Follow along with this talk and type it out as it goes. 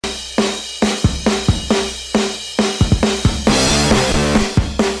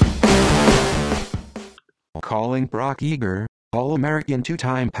introducing Brock Eager, All-American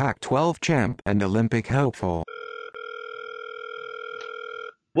two-time Pac-12 champ and Olympic hopeful.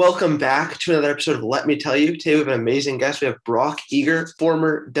 Welcome back to another episode of Let Me Tell You. Today we have an amazing guest. We have Brock Eager,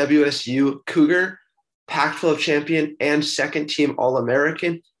 former WSU Cougar, Pac-12 champion, and second-team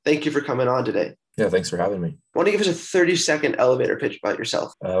All-American. Thank you for coming on today. Yeah, thanks for having me. Why don't you give us a 30-second elevator pitch about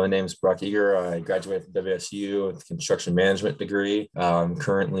yourself? My name is Brock Eager. I graduated from WSU with a construction management degree. I'm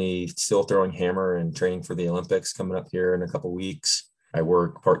currently still throwing hammer and training for the Olympics coming up here in a couple weeks. I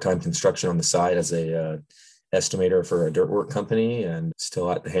work part-time construction on the side as a estimator for a dirt work company and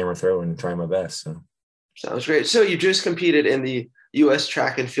still at the hammer throw and trying my best. So. Sounds great. So you just competed in the U.S.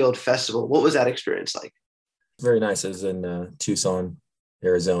 Track and Field Festival. What was that experience like? Very nice. It was in Tucson,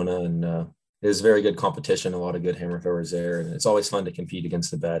 Arizona, and it was very good competition, a lot of good hammer throwers there. And it's always fun to compete against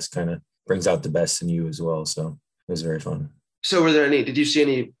the best, kind of brings out the best in you as well. So it was very fun. So did you see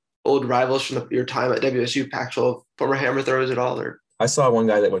any old rivals from your time at WSU, Pac-12, former hammer throwers at all? Or? I saw one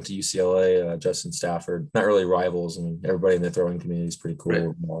guy that went to UCLA, Justin Stafford, not really rivals. I mean, everybody in the throwing community is pretty cool.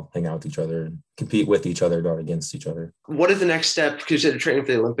 Right. We all hang out with each other and compete with each other, not against each other. What is the next step? Because you said you're training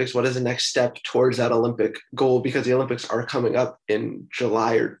for the Olympics. What is the next step towards that Olympic goal? Because the Olympics are coming up in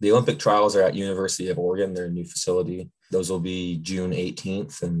July. The Olympic trials are at University of Oregon, their new facility. Those will be June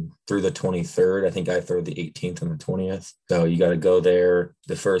 18th and through the 23rd. I think I throw the 18th and the 20th. So you got to go there.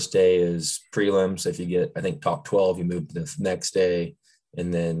 The first day is prelims. If you get, I think, top 12, you move to the next day.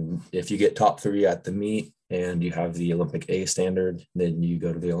 And then if you get top 3 at the meet and you have the Olympic A standard, then you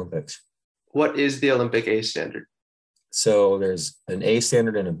go to the Olympics. What is the Olympic A standard? So there's an A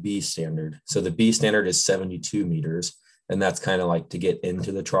standard and a B standard. So the B standard is 72 meters, and that's kind of like to get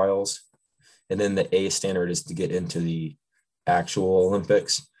into the trials. And then the A standard is to get into the actual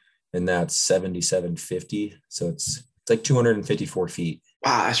Olympics, and that's 77.50. So it's like 254 feet.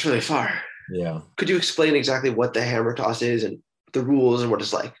 Wow, that's really far. Yeah. Could you explain exactly what the hammer toss is and the rules and what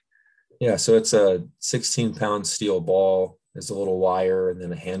it's like? Yeah, so it's a 16-pound steel ball. There's a little wire and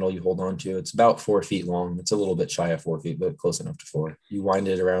then a handle you hold on to. It's about 4 feet long. It's a little bit shy of 4 feet, but close enough to 4. You wind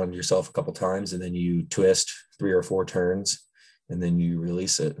it around yourself a couple times, and then you twist 3 or 4 turns, and then you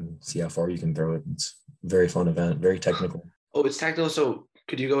release it and see how far you can throw it. It's a very fun event, very technical. Oh, it's technical. So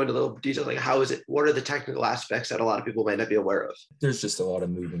could you go into a little detail? Like, how is it? What are the technical aspects that a lot of people might not be aware of? There's just a lot of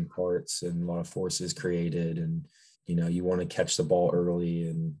moving parts and a lot of forces created, and you want to catch the ball early,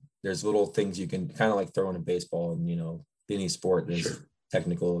 and there's little things you can kind of like throw in a baseball, and any sport there's sure.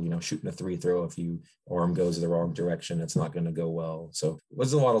 Technical, shooting a 3 throw, if your arm goes the wrong direction, it's not going to go well. So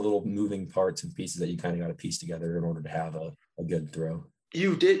there's a lot of little moving parts and pieces that you kind of got to piece together in order to have a good throw.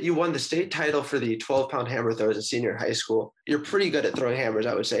 You won the state title for the 12-pound hammer throws in senior high school. You're pretty good at throwing hammers,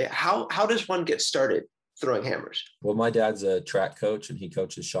 I would say. How does one get started throwing hammers? Well, my dad's a track coach, and he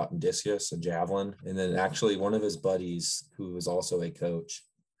coaches shot and discus and javelin. And then actually one of his buddies, who was also a coach,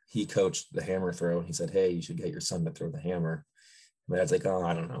 he coached the hammer throw, and he said, "Hey, you should get your son to throw the hammer." My dad's like, "Oh,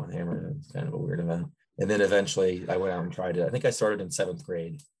 I don't know, hammer, it's kind of a weird event." And then eventually I went out and tried it. I think I started in 7th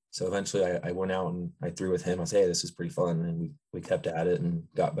grade. So eventually I went out and I threw with him. I said, "Hey, this is pretty fun." And we kept at it and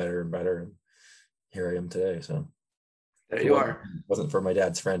got better and better. And here I am today. So there you are. If it wasn't for my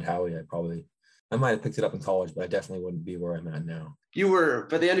dad's friend, Howie, I might have picked it up in college, but I definitely wouldn't be where I'm at now. You were,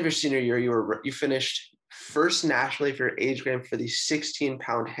 by the end of your senior year, you finished first nationally for your age grade for the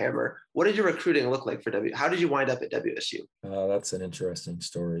 16-pound hammer. What did your recruiting look like for how did you wind up at WSU? That's an interesting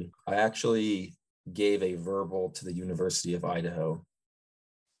story. I actually gave a verbal to the University of Idaho,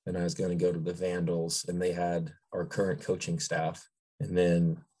 and I was going to go to the Vandals, and they had our current coaching staff. And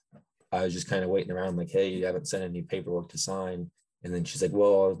then I was just kind of waiting around like, "Hey, you haven't sent any paperwork to sign." And then she's like,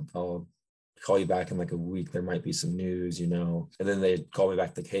 "Well, I'll call you back in like a week. There might be some news, And then they called me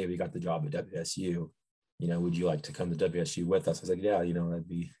back like, "Hey, we got the job at WSU. Would you like to come to WSU with us?" I was like, "Yeah, that'd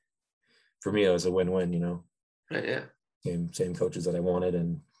be," for me, it was a win-win, Right, yeah. Same coaches that I wanted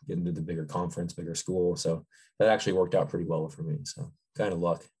and getting to the bigger conference, bigger school. So that actually worked out pretty well for me. So kind of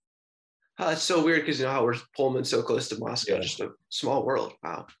luck. Oh, that's so weird because how we're Pullman so close to Moscow, Yeah. Just a small world.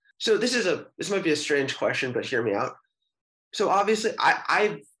 Wow. So this might be a strange question, but hear me out. So obviously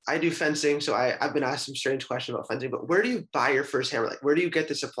I do fencing, so I've been asked some strange questions about fencing, but where do you buy your first hammer? Like, where do you get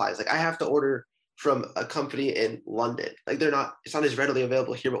the supplies? Like, I have to order from a company in London. Like, it's not as readily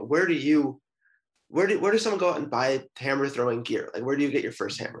available here, but where does someone go out and buy hammer throwing gear? Like, where do you get your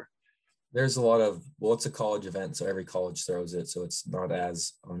first hammer? There's it's a college event, so every college throws it, so it's not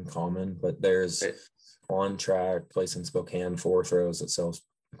as uncommon, but there's On Track, place in Spokane, 4 Throws that sells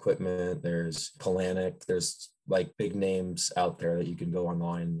equipment. There's Polanic. There's like big names out there that you can go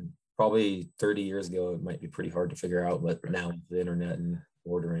online and Probably 30 years ago, it might be pretty hard to figure out, but now with the internet and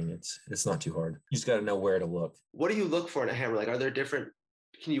ordering, it's not too hard. You just got to know where to look. What do you look for in a hammer? Like, are there different?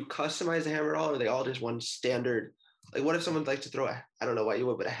 Can you customize the hammer at all? Or are they all just one standard? Like, what if someone likes to throw I don't know why you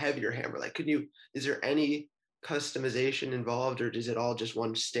would, but a heavier hammer? Like, is there any customization involved, or is it all just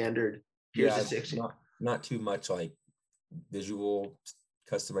one standard? Here's the 60. Not too much like visual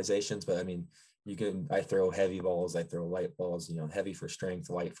customizations, but I mean, I throw heavy balls, I throw light balls, heavy for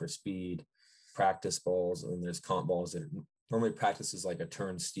strength, light for speed, practice balls, and there's comp balls that normally practice is like a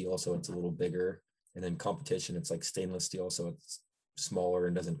turned steel, so it's a little bigger. And then competition, it's like stainless steel, so it's smaller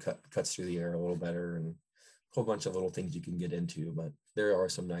and cuts through the air a little better, and a whole bunch of little things you can get into. But there are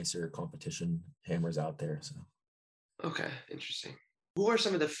some nicer competition hammers out there. So, okay, interesting. Who are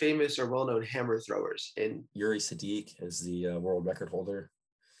some of the famous or well-known hammer throwers in? Yuri Sadiq is the world record holder.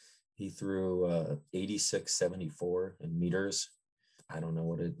 He threw 86.74 in meters. I don't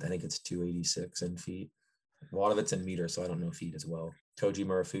know I think it's 286 in feet. A lot of it's in meters, so I don't know feet as well. Koji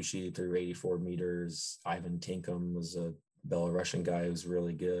Murafushi threw 84 meters. Ivan Tinkham was a Belarusian guy who's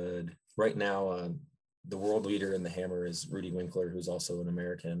really good. Right now, the world leader in the hammer is Rudy Winkler, who's also an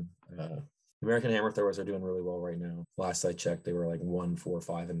American. American hammer throwers are doing really well right now. Last I checked, they were like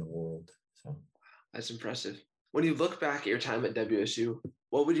 145 in the world. So that's impressive. When you look back at your time at WSU,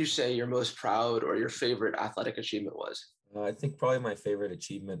 what would you say your most proud or your favorite athletic achievement was? I think probably my favorite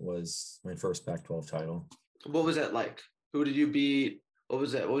achievement was my first Pac-12 title. What was that like? Who did you beat? What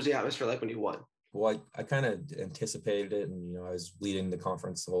was the atmosphere like when you won? Well, I kind of anticipated it, and I was leading the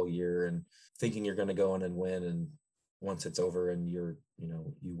conference the whole year and thinking you're going to go in and win, and once it's over and you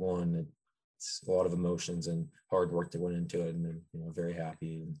won, it's a lot of emotions and hard work that went into it, and then very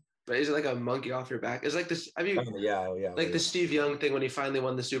happy. But is it like a monkey off your back? It's like this. I mean, yeah. Like the Steve Young thing when he finally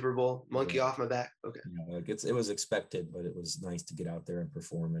won the Super Bowl, monkey off my back. Okay. Yeah, like it was expected, but it was nice to get out there and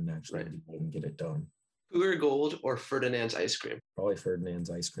perform and actually get it done. Cougar Gold or Ferdinand's ice cream? Probably Ferdinand's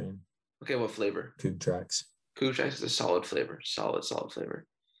ice cream. Okay, what flavor? Coug Tracks. Coug Tracks is a solid flavor. Solid flavor.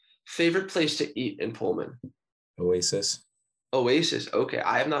 Favorite place to eat in Pullman? Oasis. Oasis. Okay,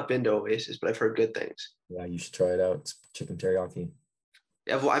 I have not been to Oasis, but I've heard good things. Yeah, you should try it out. It's chicken teriyaki.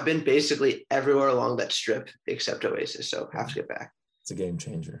 Yeah, well, I've been basically everywhere along that strip except Oasis, so I have to get back. It's a game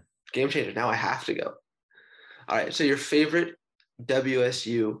changer. Game changer. Now I have to go. All right, so your favorite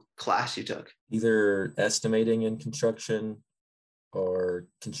WSU class you took? Either estimating in construction or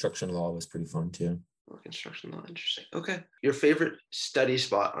construction law was pretty fun too. Oh, construction law, interesting. Okay. Your favorite study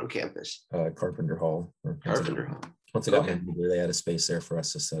spot on campus? Carpenter Hall. Carpenter Hall. Once I got my degree, they had a space there for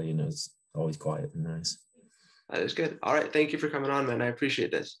us to study, and it was always quiet and nice. That is good. All right. Thank you for coming on, man. I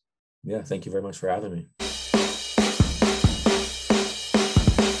appreciate this. Yeah. Thank you very much for having me.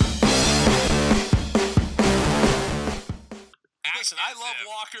 Listen, I love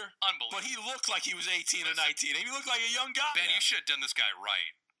Walker, but he looked like he was 18 or 19. He looked like a young guy. Ben, you should have done this guy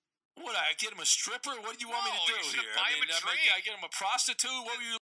right. What, I get him a stripper? What do you want me to do you should here? buy him a drink. I get him a prostitute? What were you